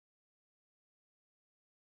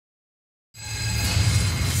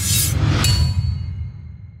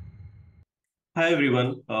Hi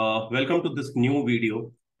everyone, welcome to this new video.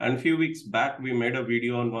 And a few weeks back, we made a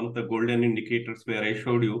video on one of the golden indicators where I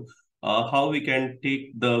showed you how we can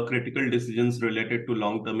take the critical decisions related to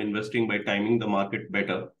long-term investing by timing the market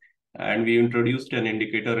better. And we introduced an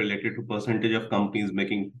indicator related to percentage of companies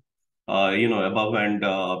making, above and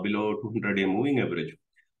below 200-day moving average.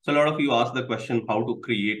 So a lot of you asked the question how to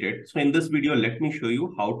create it. So in this video, let me show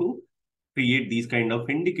you how to create these kind of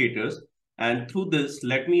indicators. And through this,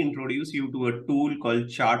 let me introduce you to a tool called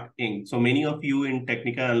Chartink. So many of you in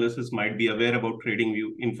technical analysis might be aware about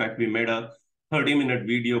TradingView. In fact, we made a 30-minute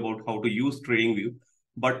video about how to use TradingView.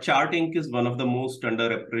 But Chartink is one of the most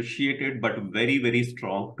underappreciated but very, very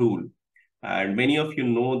strong tool. And many of you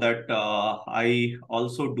know that I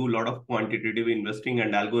also do a lot of quantitative investing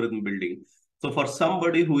and algorithm building. So for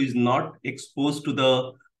somebody who is not exposed to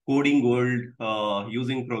the coding world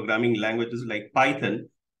using programming languages like Python,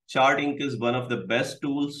 Chartink is one of the best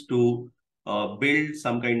tools to build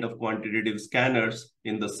some kind of quantitative scanners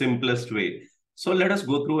in the simplest way. So let us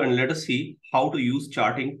go through and let us see how to use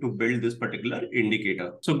Chartink to build this particular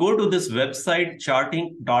indicator. So go to this website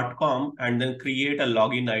chartink.com and then create a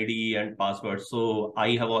login ID and password. So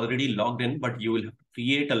I have already logged in, but you will have to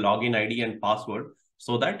create a login ID and password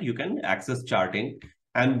so that you can access Chartink.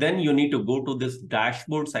 And then you need to go to this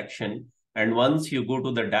dashboard section. And once you go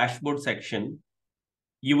to the dashboard section,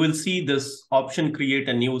 you will see this option, create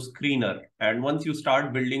a new screener. And once you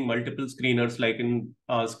start building multiple screeners, like in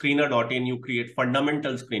screener.in, you create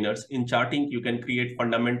fundamental screeners. In Chartink, you can create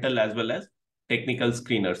fundamental as well as technical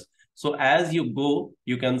screeners. So as you go,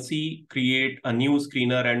 you can see create a new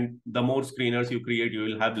screener, and the more screeners you create, you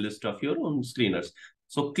will have a list of your own screeners.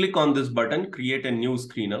 So click on this button, create a new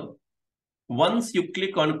screener. Once you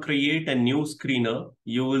click on create a new screener,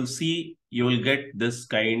 you will see, you will get this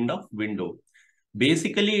kind of window.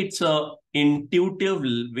 Basically, it's a intuitive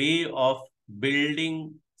way of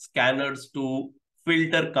building scanners to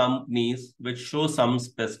filter companies which show some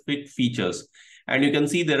specific features. And you can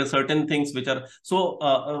see there are certain things which are,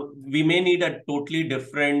 we may need a totally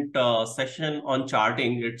different session on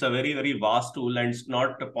Chartink. It's a very, very vast tool and it's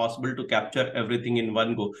not possible to capture everything in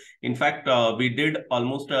one go. In fact, we did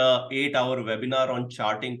almost a 8-hour webinar on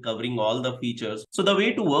Chartink covering all the features. So the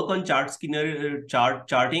way to work on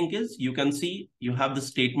Chartink is, you can see you have the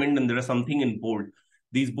statement and there is something in bold.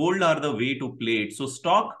 These bold are the way to play it. So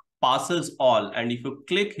stock passes all. And if you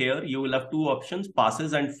click here, you will have two options,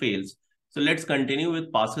 passes and fails. So let's continue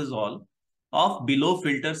with passes all. Of below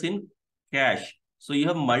filters in cash. So you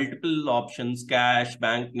have multiple options, cash,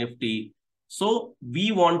 bank, Nifty. So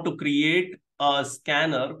we want to create a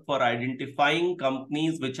scanner for identifying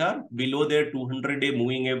companies which are below their 200-day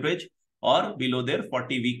moving average or below their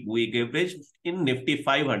 40-week moving average in Nifty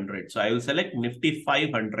 500. So I will select Nifty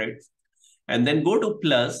 500 and then go to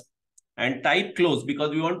plus and type close,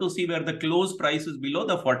 because we want to see where the close price is below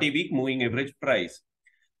the 40-week moving average price.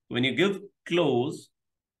 When you give close,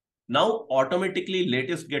 now automatically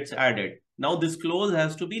latest gets added. Now this close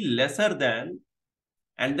has to be lesser than,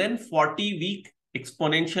 and then 40-week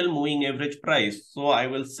exponential moving average price. So I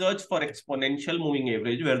will search for exponential moving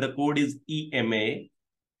average where the code is EMA.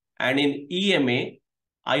 And in EMA,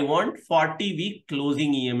 I want 40-week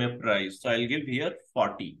closing EMA price. So I'll give here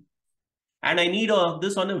 40. And I need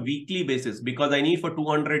this on a weekly basis because I need for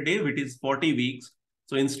 200 days, which is 40 weeks.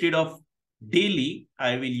 So instead of daily,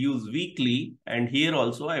 I will use weekly. And here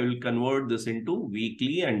also, I will convert this into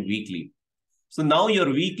weekly and weekly. So now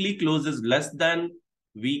your weekly close is less than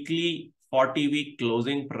weekly 40-week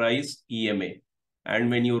closing price EMA. And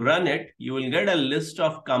when you run it, you will get a list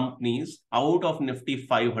of companies out of Nifty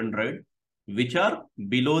 500, which are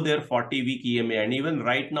below their 40-week EMA. And even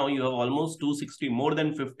right now, you have almost 260, more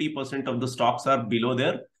than 50% of the stocks are below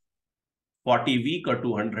their 40-week or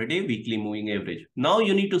 200-day weekly moving average. Now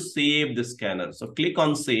you need to save the scanner. So click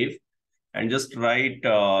on save and just write,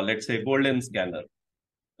 let's say, golden scanner.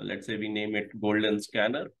 Let's say we name it golden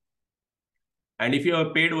scanner. And if you have a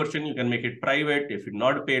paid version, you can make it private. If you're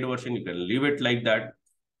not a paid version, you can leave it like that.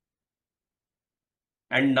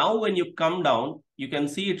 And now when you come down, you can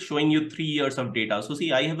see it's showing you 3 years of data. So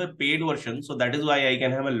see, I have a paid version. So that is why I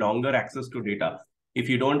can have a longer access to data. If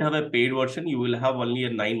you don't have a paid version, you will have only a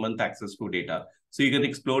 9-month access to data. So you can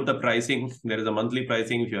explore the pricing. There is a monthly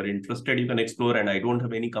pricing. If you're interested, you can explore. And I don't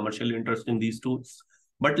have any commercial interest in these tools.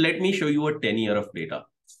 But let me show you a 10-year of data.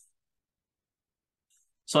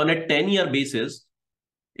 So on a 10-year basis,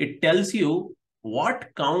 it tells you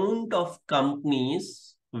what count of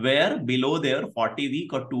companies were below their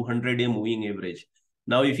 40-week or 200-day moving average.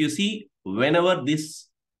 Now, if you see, whenever this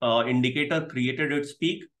indicator created its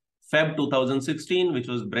peak, Feb 2016, which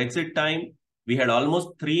was Brexit time, we had almost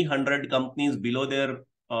 300 companies below their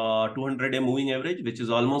 200-day moving average, which is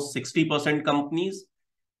almost 60% companies.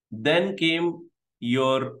 Then came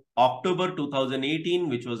your October 2018,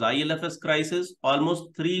 which was ILFS crisis,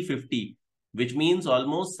 almost 350, which means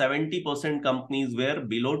almost 70% companies were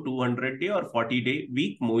below 200-day or 40-day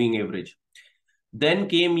week moving average. Then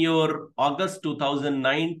came your August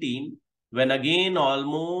 2019, when again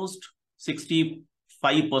almost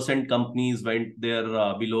 65% companies went there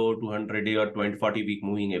below 200-day or 40 week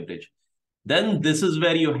moving average. Then this is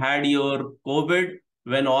where you had your COVID,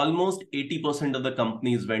 when almost 80% of the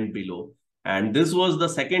companies went below. And this was the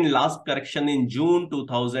second last correction in June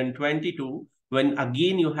 2022, when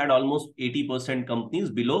again you had almost 80% companies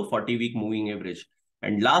below 40-week moving average.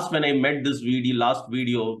 And last, when I met this last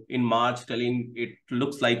video in March, telling it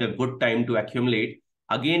looks like a good time to accumulate,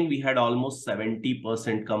 again, we had almost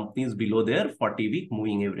 70% companies below their 40-week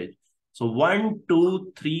moving average. So 1,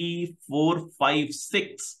 2, 3, 4, 5,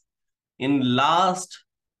 6. In last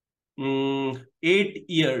 8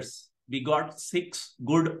 years, we got 6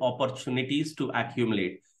 good opportunities to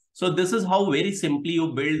accumulate. So this is how very simply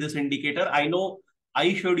you build this indicator. I know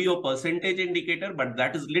I showed you a percentage indicator, but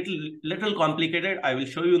that is little complicated. I will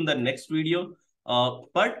show you in the next video.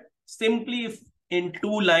 But simply, if in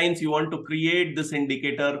 2 lines you want to create this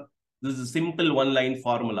indicator, this is a simple 1-line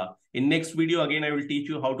formula. In next video, again, I will teach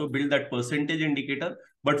you how to build that percentage indicator.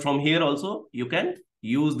 But from here also, you can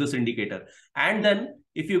use this indicator. And then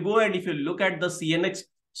if you go and if you look at the CNX,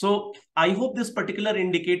 so I hope this particular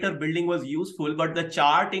indicator building was useful, but the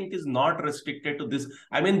Chartink is not restricted to this.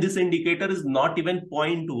 I mean, this indicator is not even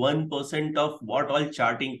 0.1% of what all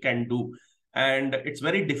Chartink can do. And it's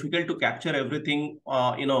very difficult to capture everything,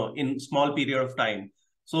 in small period of time.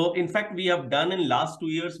 So in fact, we have done in last 2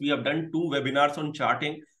 years, we have done 2 webinars on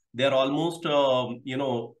Chartink. They're almost,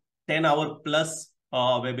 10-hour plus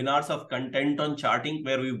webinars of content on Chartink,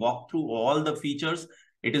 where we walk through all the features.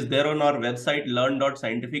 It is there on our website,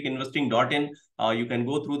 learn.scientificinvesting.in. You can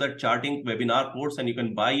go through that Chartink webinar course and you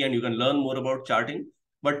can buy and you can learn more about Chartink.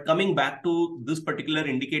 But coming back to this particular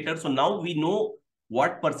indicator, so now we know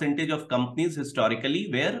what percentage of companies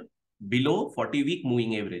historically were below 40-week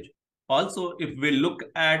moving average. Also, if we look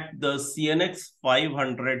at the CNX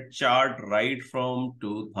 500 chart right from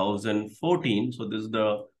 2014, so this is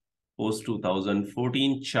the post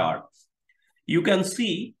 2014 chart, you can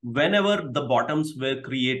see whenever the bottoms were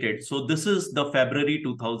created. So this is the February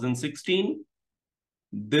 2016.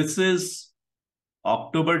 This is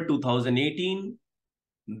October 2018.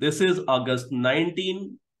 This is August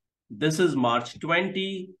 19. This is March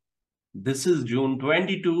 20. This is June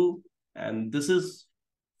 22. And this is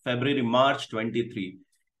February, March 23.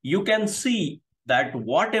 You can see that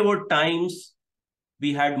whatever times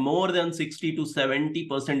we had more than 60 to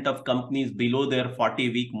 70% of companies below their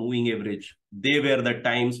 40-week moving average, they were the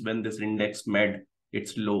times when this index made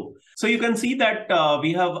its low. So you can see that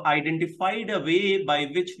we have identified a way by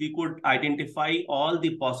which we could identify all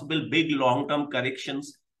the possible big long-term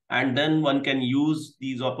corrections, and then one can use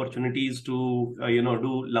these opportunities to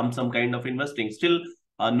do lump sum kind of investing. Still,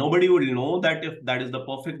 nobody will know that if that is the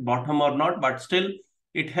perfect bottom or not, but still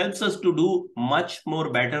it helps us to do much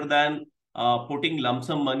more better than putting lump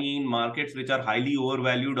sum money in markets which are highly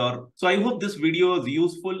overvalued. So I hope this video is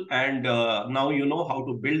useful, and now you know how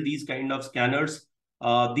to build these kind of scanners.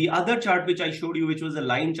 The other chart which I showed you, which was a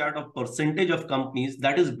line chart of percentage of companies,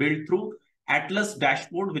 that is built through Atlas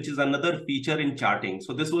dashboard, which is another feature in Chartink.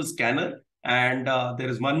 So this was scanner, and there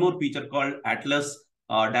is one more feature called Atlas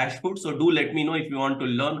dashboard. So do let me know if you want to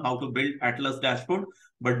learn how to build Atlas dashboard,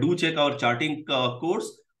 but do check our Chartink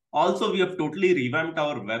course. Also, we have totally revamped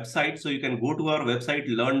our website. So you can go to our website,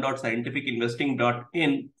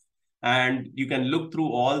 learn.scientificinvesting.in, and you can look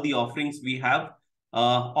through all the offerings we have.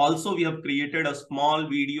 Also, we have created a small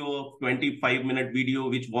video, 25-minute video,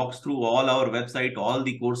 which walks through all our website, all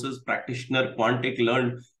the courses, practitioner, Quantitative,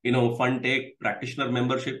 Learn, Fund Tech, practitioner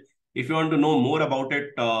membership. If you want to know more about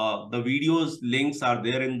it, the videos links are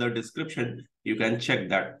there in the description. You can check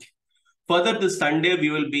that. Further, this Sunday, we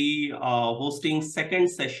will be hosting second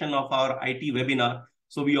session of our IT webinar.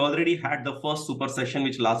 So we already had the first super session,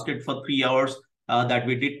 which lasted for 3 hours that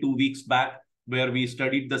we did 2 weeks back, where we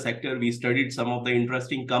studied the sector, we studied some of the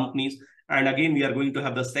interesting companies. And again, we are going to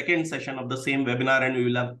have the second session of the same webinar, and we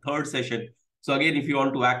will have third session. So again, if you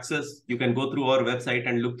want to access, you can go through our website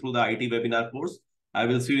and look through the IT webinar course. I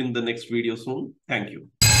will see you in the next video soon. Thank you.